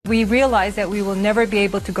we realize that we will never be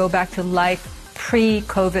able to go back to life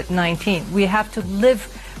pre-COVID-19. We have to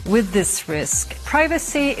live with this risk.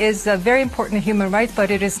 Privacy is a very important human right,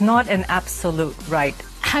 but it is not an absolute right.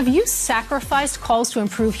 Have you sacrificed calls to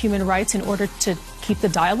improve human rights in order to keep the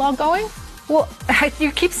dialogue going? Well,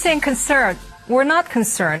 you keep saying concerned. We're not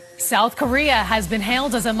concerned. South Korea has been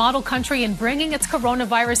hailed as a model country in bringing its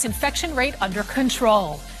coronavirus infection rate under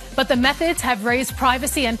control. But the methods have raised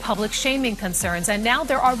privacy and public shaming concerns, and now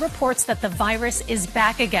there are reports that the virus is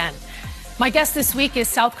back again. My guest this week is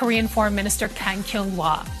South Korean Foreign Minister Kang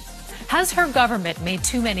Kyung-wha. Has her government made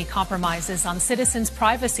too many compromises on citizens'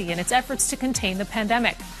 privacy in its efforts to contain the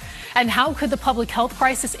pandemic? And how could the public health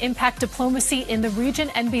crisis impact diplomacy in the region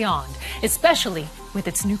and beyond, especially with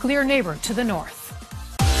its nuclear neighbor to the north?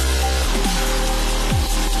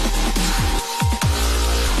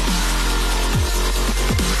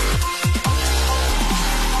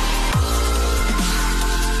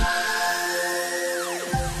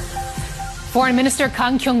 Foreign Minister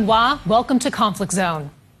Kang Kyung-wha, welcome to Conflict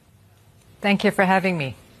Zone. Thank you for having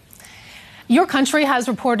me. Your country has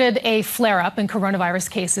reported a flare-up in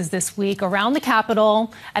coronavirus cases this week around the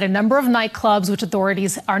capital at a number of nightclubs, which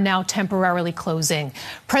authorities are now temporarily closing.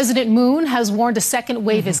 President Moon has warned a second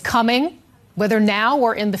wave is coming, whether now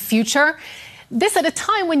or in the future. This at a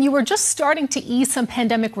time when you were just starting to ease some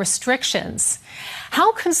pandemic restrictions.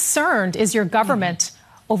 How concerned is your government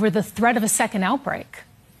over the threat of a second outbreak?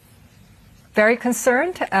 Very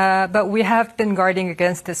concerned, but we have been guarding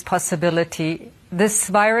against this possibility. This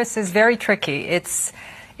virus is very tricky. It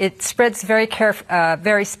spreads very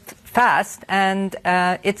fast, and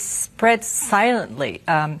it spreads silently.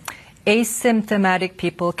 Asymptomatic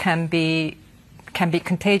people can be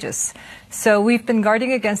contagious. So we've been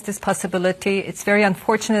guarding against this possibility. It's very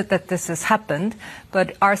unfortunate that this has happened,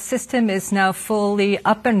 but our system is now fully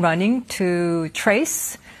up and running to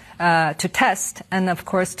trace, to test, and of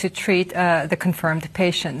course to treat the confirmed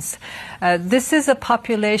patients. This is a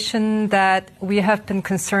population that we have been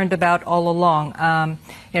concerned about all along.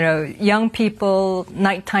 Young people,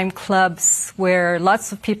 nighttime clubs where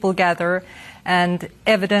lots of people gather, and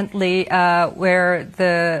evidently where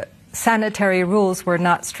the sanitary rules were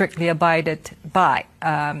not strictly abided by.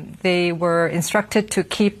 They were instructed to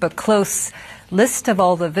keep a close list of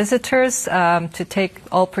all the visitors, to take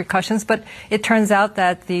all precautions, but it turns out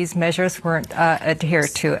that these measures weren't adhered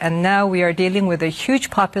to. And now we are dealing with a huge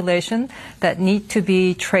population that need to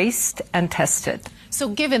be traced and tested. So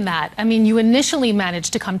given that, I mean, you initially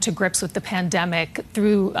managed to come to grips with the pandemic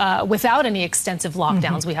through without any extensive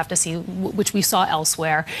lockdowns, we have to see, which we saw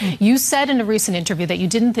elsewhere. You said in a recent interview that you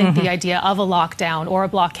didn't think the idea of a lockdown or a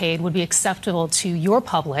blockade would be acceptable to your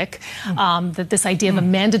public, that this idea of a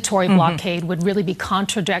mandatory blockade would really be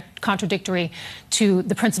contradictory to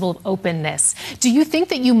the principle of openness. Do you think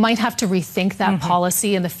that you might have to rethink that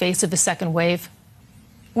policy in the face of the second wave?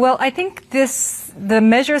 Well, I think the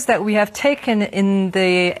measures that we have taken in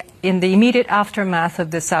the immediate aftermath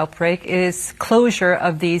of this outbreak is closure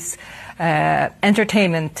of these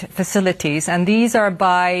entertainment facilities, and these are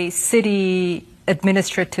by city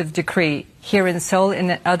administrative decree here in Seoul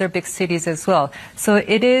and in other big cities as well. So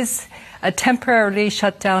it is a temporary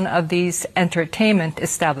shutdown of these entertainment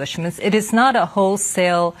establishments. It is not a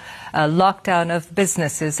wholesale lockdown of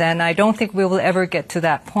businesses, and I don't think we will ever get to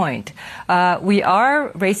that point. We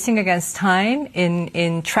are racing against time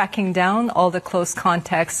in tracking down all the close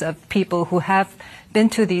contacts of people who have been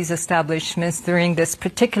to these establishments during this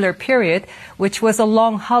particular period, which was a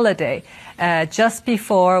long holiday, just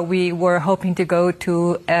before we were hoping to go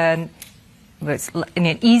to an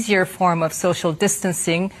easier form of social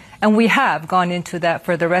distancing. And we have gone into that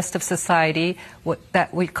for the rest of society,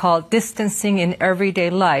 that we call distancing in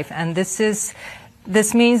everyday life. And this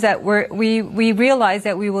means that we realize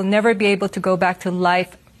that we will never be able to go back to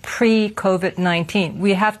life pre-COVID-19.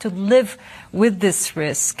 We have to live with this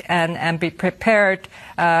risk and be prepared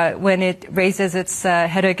when it raises its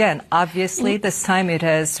head again. Obviously, this time it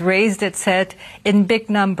has raised its head in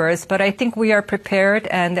big numbers, but I think we are prepared,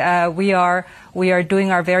 and we are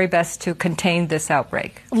doing our very best to contain this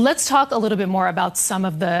outbreak. Let's talk a little bit more about some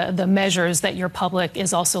of the measures that your public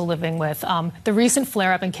is also living with. The recent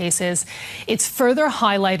flare-up in cases, it's further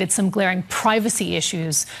highlighted some glaring privacy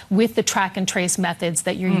issues with the track and trace methods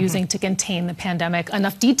that you're using to contain the pandemic.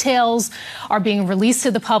 Enough details are being released to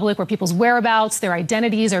the public where people's whereabouts, their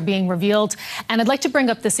identities are being revealed. And I'd like to bring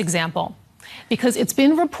up this example because it's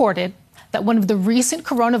been reported that one of the recent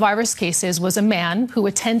coronavirus cases was a man who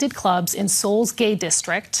attended clubs in Seoul's gay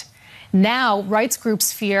district. Now, rights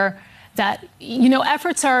groups fear that,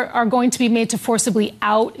 efforts are going to be made to forcibly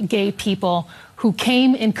out gay people who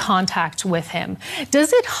came in contact with him.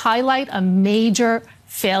 Does it highlight a major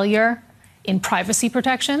failure in privacy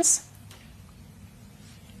protections?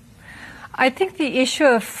 I think the issue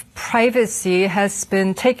of privacy has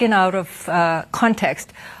been taken out of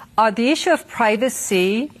context. The issue of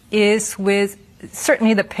privacy is with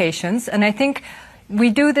certainly the patients, and I think we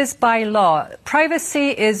do this by law. Privacy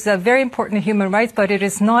is a very important human right, but it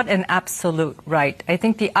is not an absolute right. I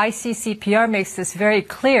think the ICCPR makes this very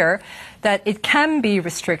clear that it can be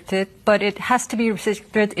restricted, but it has to be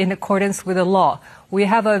restricted in accordance with the law. We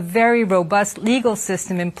have a very robust legal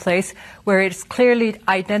system in place where it's clearly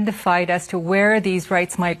identified as to where these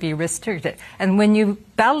rights might be restricted. And when you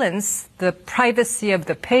balance the privacy of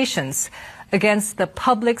the patients against the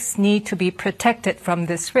public's need to be protected from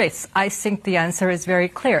this risk, I think the answer is very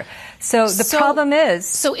clear. So the problem is,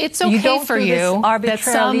 so it's okay you don't for do you this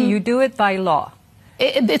arbitrarily, you do it by law.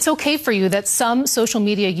 It's okay for you that some social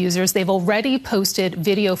media users, they've already posted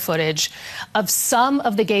video footage of some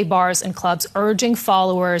of the gay bars and clubs urging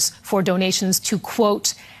followers for donations to,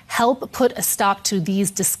 quote, help put a stop to these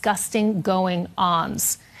disgusting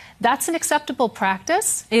going-ons. That's an acceptable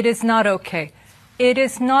practice? It is not okay. It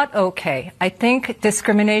is not okay. I think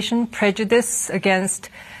discrimination, prejudice against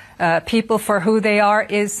people for who they are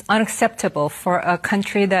is unacceptable for a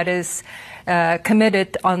country that is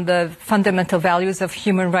committed on the fundamental values of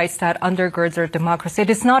human rights that undergirds our democracy. It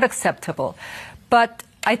is not acceptable. But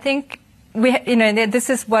I think this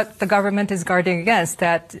is what the government is guarding against,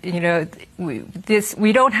 that,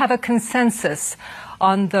 we don't have a consensus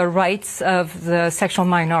on the rights of the sexual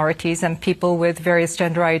minorities and people with various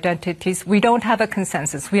gender identities. We don't have a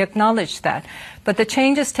consensus. We acknowledge that. But the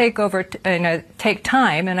changes take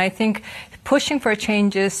time, and I think pushing for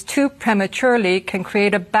changes too prematurely can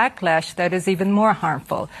create a backlash that is even more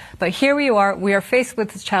harmful. But here we are faced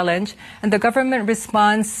with this challenge, and the government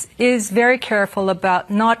response is very careful about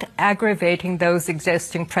not aggravating those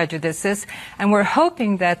existing prejudices. And we're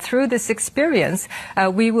hoping that through this experience,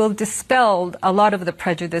 we will dispel a lot of the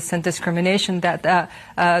prejudice and discrimination that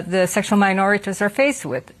the sexual minorities are faced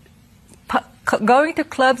with. Going to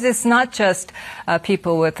clubs is not just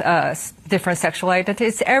people with different sexual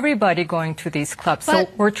identities. It's everybody going to these clubs. So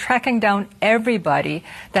we're tracking down everybody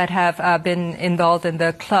that have been involved in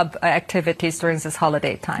the club activities during this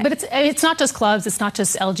holiday time. But it's not just clubs. It's not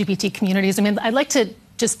just LGBT communities. I mean, I'd like to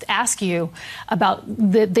just ask you about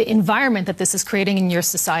the environment that this is creating in your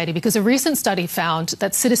society, because a recent study found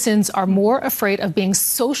that citizens are more afraid of being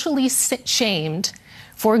socially shamed,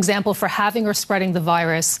 for example, for having or spreading the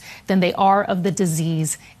virus, than they are of the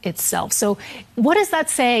disease itself. So what does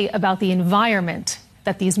that say about the environment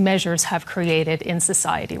that these measures have created in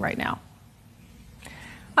society right now?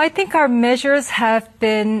 I think our measures have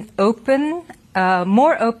been open,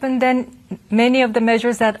 more open than many of the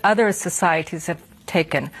measures that other societies have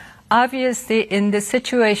taken. Obviously, in the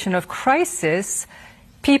situation of crisis,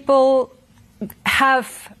 people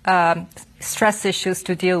have stress issues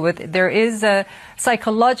to deal with. There is a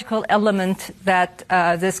psychological element that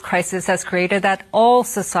this crisis has created that all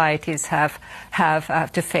societies have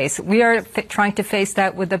to face. We are trying to face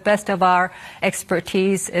that with the best of our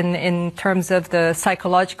expertise in terms of the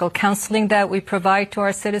psychological counseling that we provide to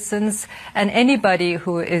our citizens and anybody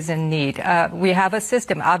who is in need. We have a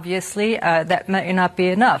system, obviously, that may not be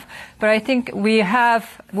enough, but I think we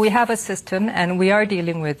have a system and we are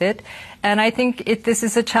dealing with it. And I think this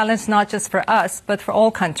is a challenge not just for us, but for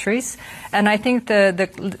all countries. And I think the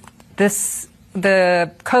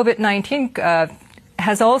COVID-19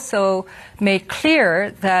 has also made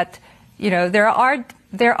clear that there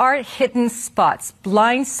are hidden spots,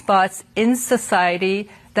 blind spots in society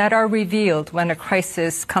that are revealed when a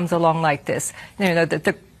crisis comes along like this.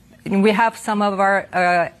 We have some of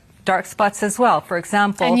our dark spots as well. For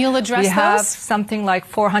example, and you'll address we have those? Something like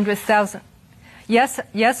 400,000. Yes,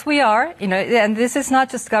 we are. And this is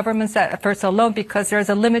not just government's efforts alone, because there's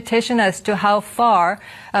a limitation as to how far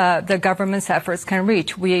the government's efforts can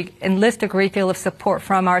reach. We enlist a great deal of support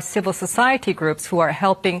from our civil society groups who are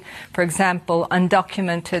helping, for example,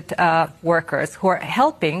 undocumented workers, who are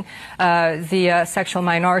helping the sexual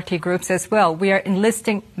minority groups as well. We are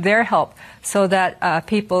enlisting their help so that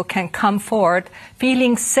people can come forward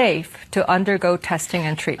feeling safe to undergo testing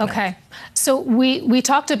and treatment. Okay. So we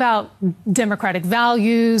talked about democratic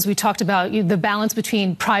values. We talked about the balance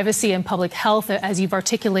between privacy and public health, as you've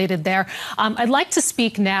articulated there. I'd like to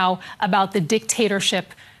speak now about the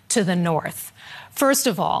dictatorship to the north. First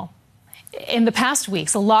of all, in the past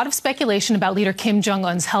weeks, a lot of speculation about leader Kim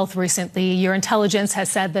Jong-un's health recently. Your intelligence has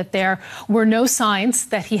said that there were no signs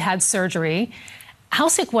that he had surgery. How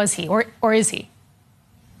sick was he, or is he?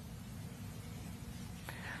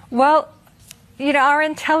 Well, our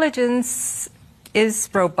intelligence is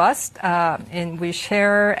robust, and we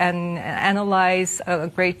share and analyze a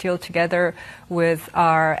great deal together with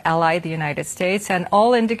our ally, the United States. And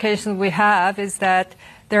all indications we have is that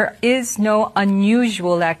there is no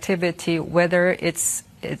unusual activity, whether it's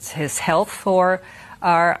his health or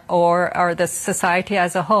the society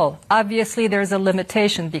as a whole. Obviously, there's a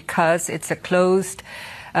limitation because it's a closed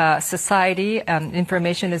society.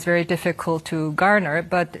 Information is very difficult to garner,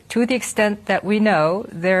 but to the extent that we know,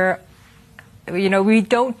 we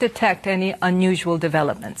don't detect any unusual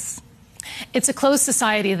developments. It's a closed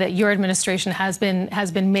society that your administration has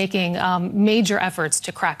been making major efforts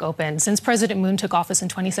to crack open. Since President Moon took office in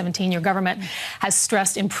 2017, your government has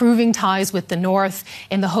stressed improving ties with the North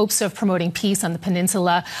in the hopes of promoting peace on the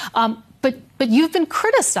peninsula. But you've been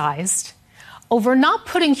criticized over not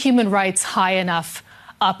putting human rights high enough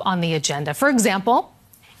up on the agenda. For example,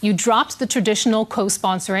 you dropped the traditional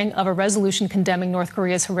co-sponsoring of a resolution condemning North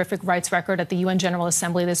Korea's horrific rights record at the UN General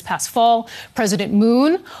Assembly this past fall. President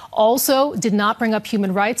Moon also did not bring up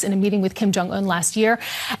human rights in a meeting with Kim Jong-un last year.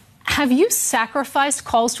 Have you sacrificed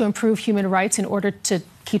calls to improve human rights in order to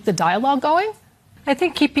keep the dialogue going? I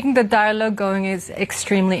think keeping the dialogue going is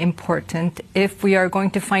extremely important if we are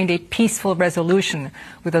going to find a peaceful resolution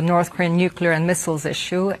with the North Korean nuclear and missiles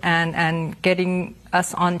issue and getting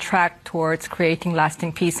us on track towards creating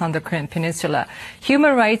lasting peace on the Korean Peninsula.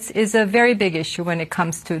 Human rights is a very big issue when it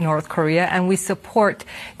comes to North Korea, and we support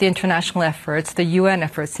the international efforts, the UN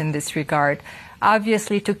efforts in this regard.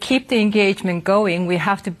 Obviously, to keep the engagement going, we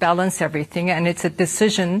have to balance everything, and it's a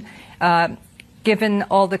decision given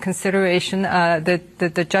all the consideration,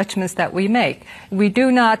 the judgments that we make. We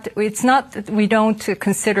don't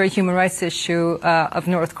consider a human rights issue of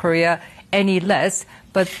North Korea any less,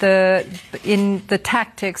 but in the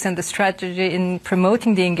tactics and the strategy in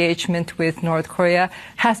promoting the engagement with North Korea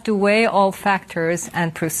has to weigh all factors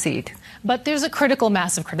and proceed. But there's a critical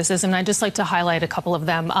mass of criticism, and I'd just like to highlight a couple of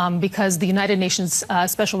them because the United Nations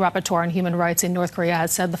Special Rapporteur on Human Rights in North Korea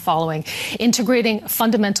has said the following: integrating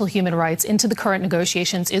fundamental human rights into the current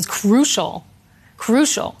negotiations is crucial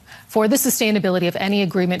for the sustainability of any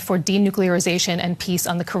agreement for denuclearization and peace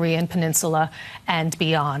on the Korean Peninsula and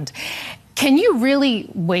beyond. Can you really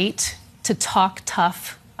wait to talk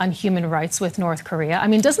tough on human rights with North Korea? I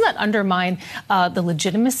mean, doesn't that undermine the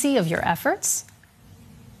legitimacy of your efforts?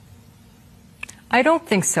 I don't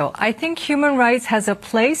think so. I think human rights has a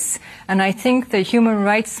place, and I think the human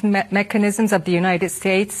rights mechanisms of the United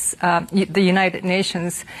States, the United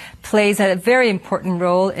Nations, plays a very important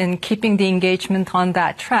role in keeping the engagement on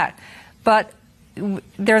that track. But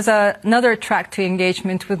there's another track to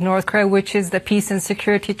engagement with North Korea, which is the peace and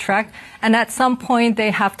security track. And at some point,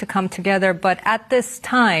 they have to come together. But at this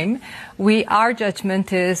time, our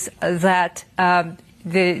judgment is that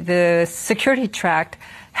the security track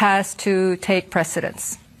has to take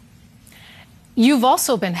precedence. You've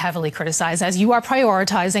also been heavily criticized as you are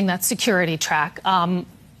prioritizing that security track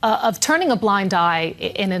of turning a blind eye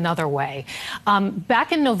in another way.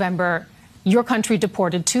 Back in November, your country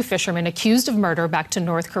deported 2 fishermen accused of murder back to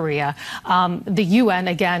North Korea. The UN,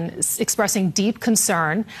 again, expressing deep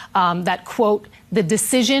concern that, quote, the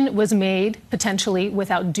decision was made potentially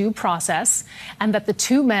without due process and that the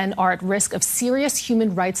 2 men are at risk of serious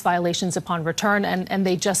human rights violations upon return. And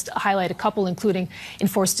they just highlight a couple, including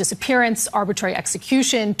enforced disappearance, arbitrary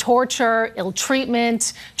execution, torture, ill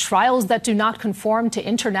treatment, trials that do not conform to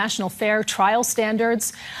international fair trial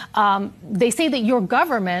standards. They say that your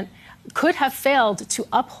government could have failed to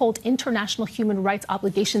uphold international human rights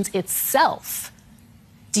obligations itself.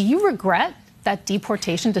 Do you regret that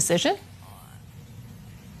deportation decision?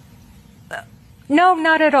 No,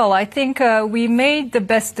 not at all. I think we made the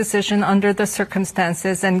best decision under the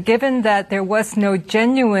circumstances, and given that there was no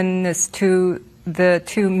genuineness to the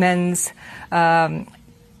 2 men's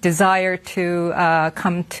desire to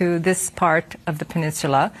come to this part of the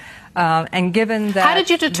peninsula, and given that how did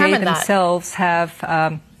you determine they themselves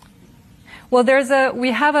have well,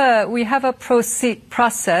 we have a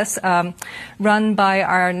process run by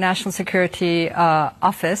our National Security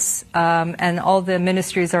Office, and all the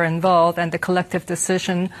ministries are involved, and the collective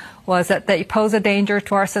decision was that they pose a danger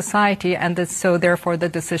to our society, and so therefore the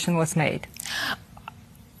decision was made.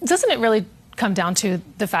 Doesn't it really come down to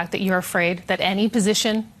the fact that you're afraid that any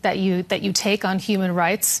position that you take on human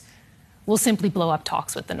rights will simply blow up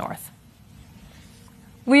talks with the North?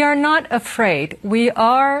 We are not afraid. We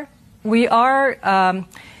are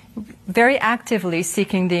very actively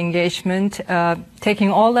seeking the engagement, taking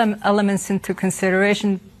all elements into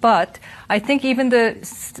consideration. But I think even the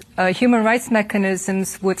human rights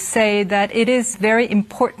mechanisms would say that it is very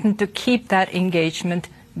important to keep that engagement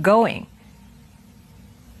going.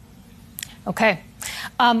 Okay.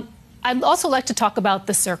 I'd also like to talk about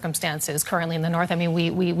the circumstances currently in the North. I mean,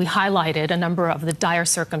 we highlighted a number of the dire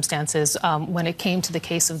circumstances when it came to the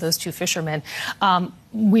case of those two fishermen.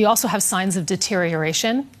 We also have signs of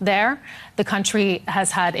deterioration there. The country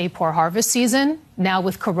has had a poor harvest season. Now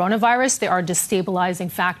with coronavirus, there are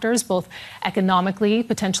destabilizing factors, both economically,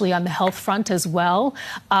 potentially on the health front as well.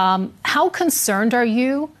 How concerned are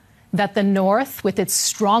you that the North, with its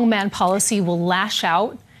strongman policy, will lash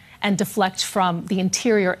out and deflect from the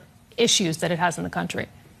interior issues that it has in the country?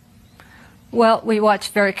 Well, we watch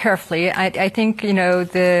very carefully. I think,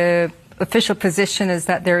 the official position is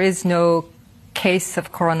that there is no case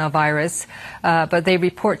of coronavirus, but they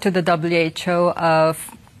report to the WHO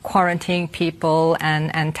of quarantining people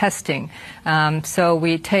and testing. So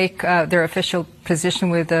we take their official position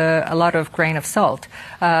with a lot of grain of salt.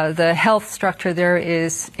 The health structure there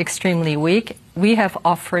is extremely weak. We have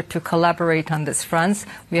offered to collaborate on this front.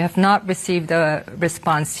 We have not received a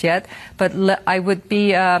response yet, but I would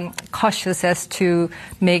be cautious as to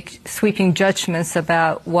make sweeping judgments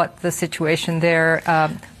about what the situation there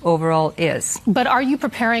overall is. But are you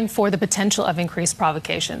preparing for the potential of increased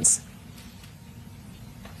provocations?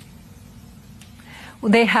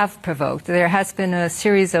 They have provoked. There has been a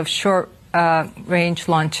series of short-range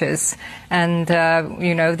launches, and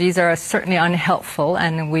these are certainly unhelpful,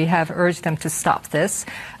 and we have urged them to stop this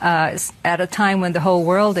at a time when the whole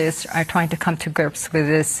world are trying to come to grips with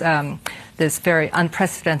this very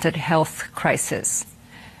unprecedented health crisis.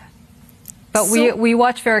 But we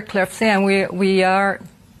watch very closely, and we are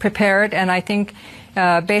prepared, and I think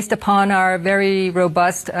based upon our very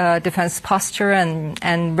robust defense posture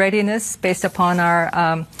and readiness, based upon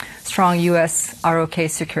our strong U.S. ROK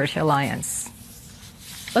security alliance.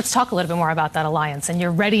 Let's talk a little bit more about that alliance and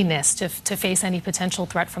your readiness to face any potential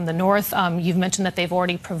threat from the North. You've mentioned that they've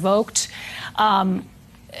already provoked.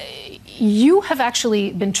 You have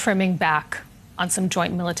actually been trimming back on some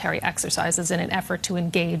joint military exercises in an effort to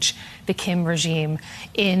engage the Kim regime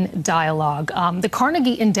in dialogue. The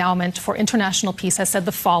Carnegie Endowment for International Peace has said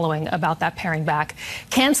the following about that paring back.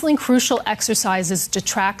 Canceling crucial exercises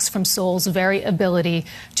detracts from Seoul's very ability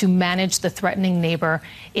to manage the threatening neighbor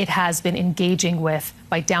it has been engaging with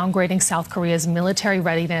by downgrading South Korea's military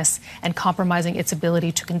readiness and compromising its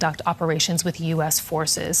ability to conduct operations with U.S.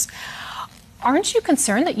 forces. Aren't you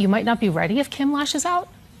concerned that you might not be ready if Kim lashes out?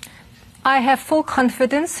 I have full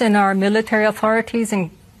confidence in our military authorities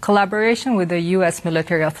in collaboration with the U.S.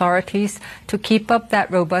 military authorities to keep up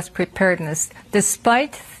that robust preparedness,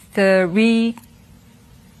 despite the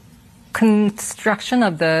reconstruction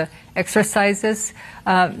of the exercises.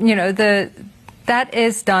 That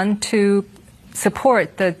is done to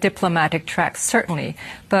support the diplomatic track, certainly,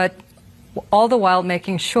 but all the while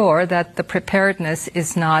making sure that the preparedness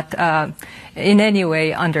is not in any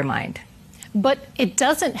way undermined. But it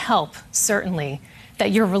doesn't help, certainly,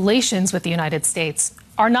 that your relations with the United States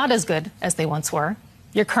are not as good as they once were.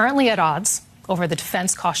 You're currently at odds over the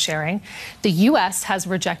defense cost sharing. The U.S. has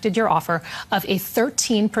rejected your offer of a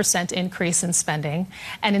 13% increase in spending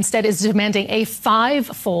and instead is demanding a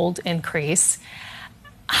 5-fold increase.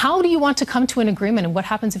 How do you want to come to an agreement, and what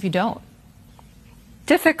happens if you don't?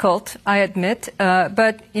 Difficult, I admit,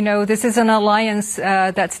 but this is an alliance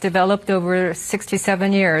that's developed over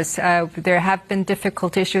 67 years. There have been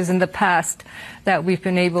difficult issues in the past that we've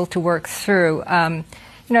been able to work through.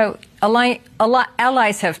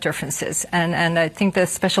 Allies have differences, and I think the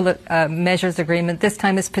special measures agreement this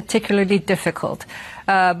time is particularly difficult.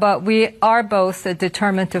 But we are both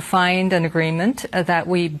determined to find an agreement that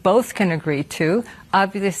we both can agree to.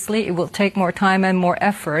 Obviously, it will take more time and more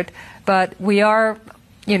effort, but we are,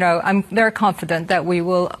 I'm very confident that we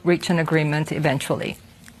will reach an agreement eventually.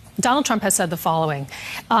 Donald Trump has said the following.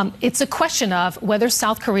 It's a question of whether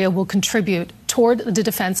South Korea will contribute toward the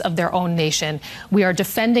defense of their own nation. We are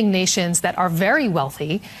defending nations that are very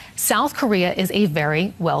wealthy. South Korea is a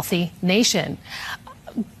very wealthy nation.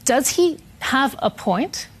 Does he have a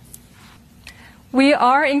point? We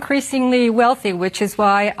are increasingly wealthy, which is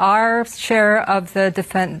why our share of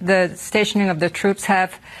the stationing of the troops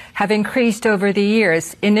have increased over the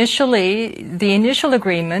years. Initially, the initial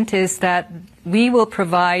agreement is that we will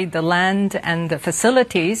provide the land and the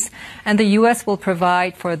facilities, and the U.S. will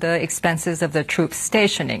provide for the expenses of the troops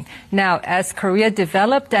stationing. Now, as Korea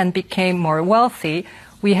developed and became more wealthy,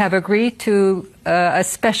 we have agreed to a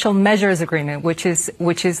special measures agreement, which is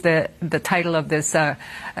the title of this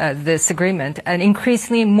agreement, and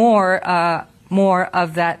increasingly more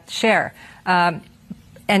of that share, and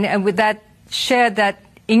with that share, that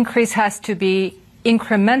increase has to be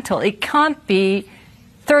incremental. It can't be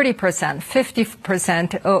 30%,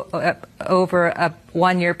 50% over a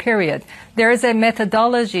one-year period. There is a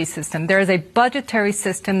methodology system. There is a budgetary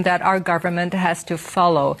system that our government has to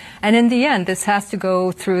follow. And in the end, this has to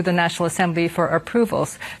go through the National Assembly for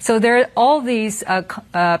approvals. So there are all these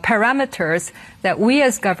parameters that we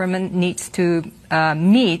as government needs to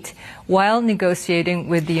meet while negotiating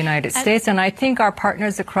with the United States. And I think our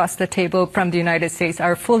partners across the table from the United States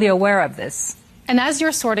are fully aware of this. And as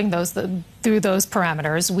you're sorting through those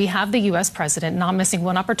parameters, we have the U.S. president not missing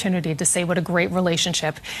one opportunity to say what a great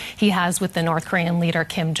relationship he has with the North Korean leader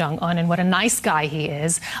Kim Jong-un and what a nice guy he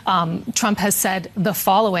is. Trump has said the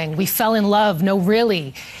following: "We fell in love. No,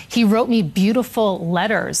 really. He wrote me beautiful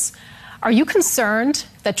letters." Are you concerned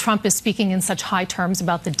that Trump is speaking in such high terms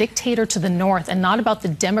about the dictator to the north and not about the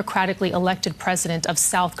democratically elected president of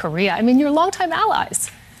South Korea? I mean, you're longtime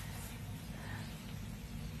allies.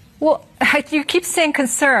 Well, you keep saying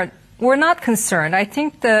concerned. We're not concerned. I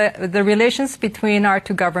think the relations between our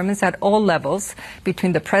two governments at all levels,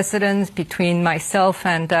 between the president, between myself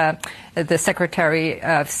and the Secretary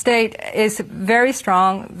of State, is very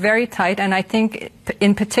strong, very tight. And I think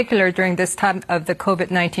in particular during this time of the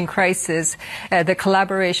COVID-19 crisis, the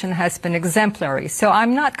collaboration has been exemplary. So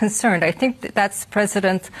I'm not concerned. I think that's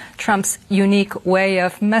President Trump's unique way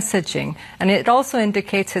of messaging. And it also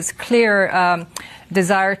indicates his clear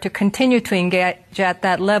desire to continue to engage at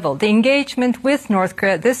that level. The engagement with North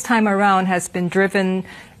Korea this time around has been driven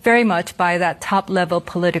very much by that top-level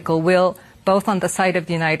political will, both on the side of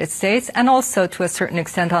the United States and also to a certain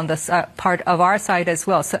extent on the part of our side as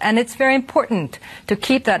well. So, and it's very important to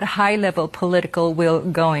keep that high-level political will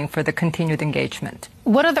going for the continued engagement.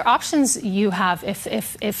 What other options you have if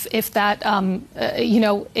that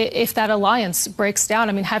if that alliance breaks down?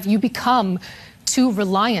 I mean, have you become too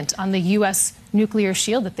reliant on the U.S. nuclear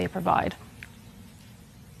shield that they provide?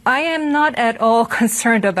 I am not at all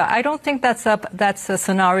concerned about. I don't think that's a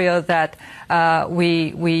scenario that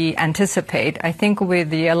we anticipate. I think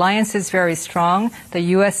the alliance is very strong. The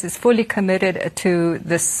U.S. is fully committed to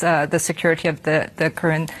this the security of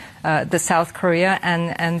the South Korea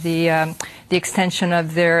and the extension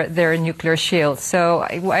of their nuclear shield. So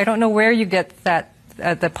I don't know where you get that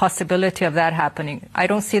the possibility of that happening. I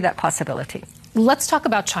don't see that possibility. Let's talk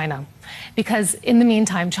about China, because in the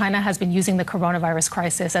meantime, China has been using the coronavirus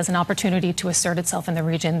crisis as an opportunity to assert itself in the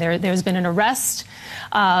region. There's been an arrest,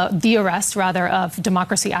 the arrest of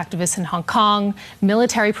democracy activists in Hong Kong,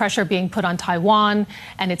 military pressure being put on Taiwan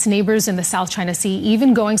and its neighbors in the South China Sea,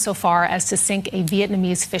 even going so far as to sink a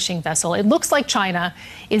Vietnamese fishing vessel. It looks like China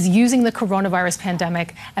is using the coronavirus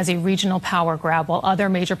pandemic as a regional power grab while other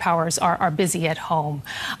major powers are busy at home.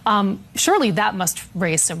 Surely that must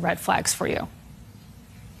raise some red flags for you.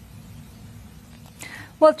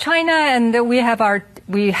 Well, China and we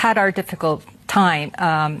had our difficult time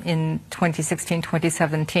in 2016,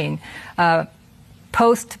 2017.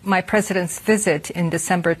 Post my president's visit in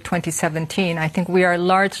December 2017, I think we are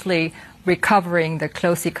largely recovering the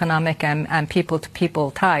close economic and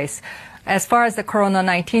people-to-people ties. As far as the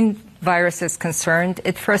Corona-19 virus is concerned,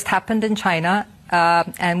 it first happened in China.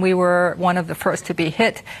 And we were one of the first to be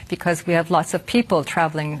hit because we have lots of people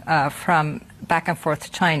traveling from back and forth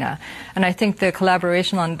to China. And I think the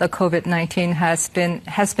collaboration on the COVID-19 has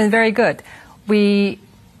been very good. We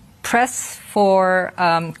press for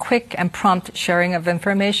quick and prompt sharing of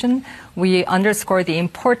information. We underscore the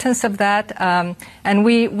importance of that, and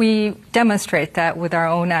we demonstrate that with our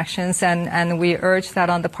own actions, and we urge that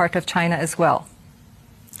on the part of China as well.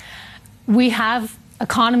 We have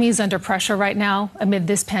economies under pressure right now amid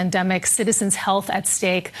this pandemic, citizens' health at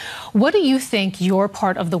stake. What do you think your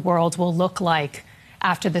part of the world will look like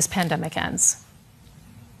after this pandemic ends?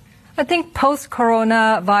 I think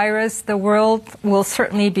post-coronavirus, the world will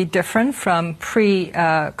certainly be different from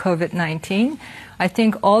pre-COVID-19. I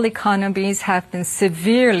think all economies have been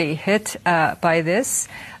severely hit by this.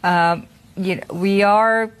 We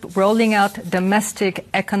are rolling out domestic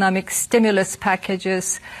economic stimulus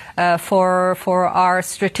packages for our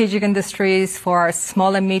strategic industries, for our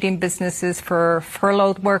small and medium businesses, for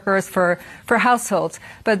furloughed workers, for households.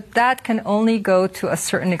 But that can only go to a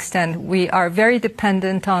certain extent. We are very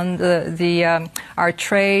dependent on our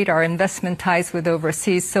trade, our investment ties with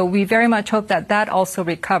overseas. So we very much hope that also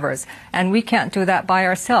recovers. And we can't do that by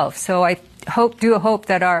ourselves. So I do hope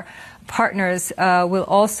that our partners will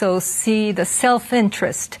also see the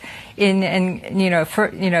self-interest in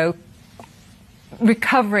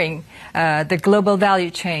recovering the global value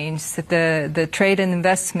chains, the trade and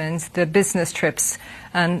investments, the business trips,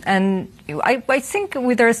 and I think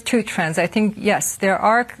there's two trends. I think yes, there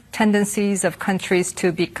are tendencies of countries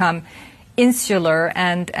to become insular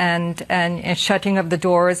and shutting of the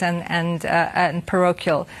doors and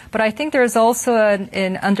parochial. But I think there's also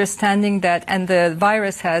an understanding that, and the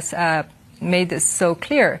virus has made this so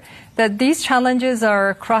clear, that these challenges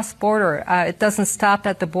are cross-border. It doesn't stop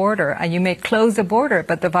at the border. You may close the border,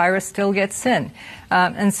 but the virus still gets in.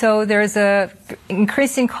 And so there's a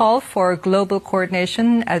increasing call for global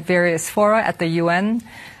coordination at various fora, at the UN,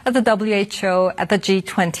 at the WHO, at the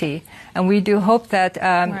G20. And we do hope that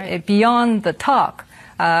beyond the talk,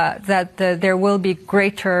 that there will be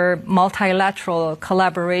greater multilateral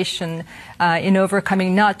collaboration in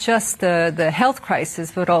overcoming not just the health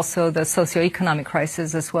crisis, but also the socioeconomic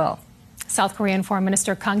crisis as well. South Korean Foreign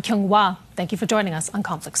Minister Kang Kyung-wha, thank you for joining us on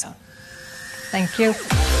Conflict Zone. Thank you.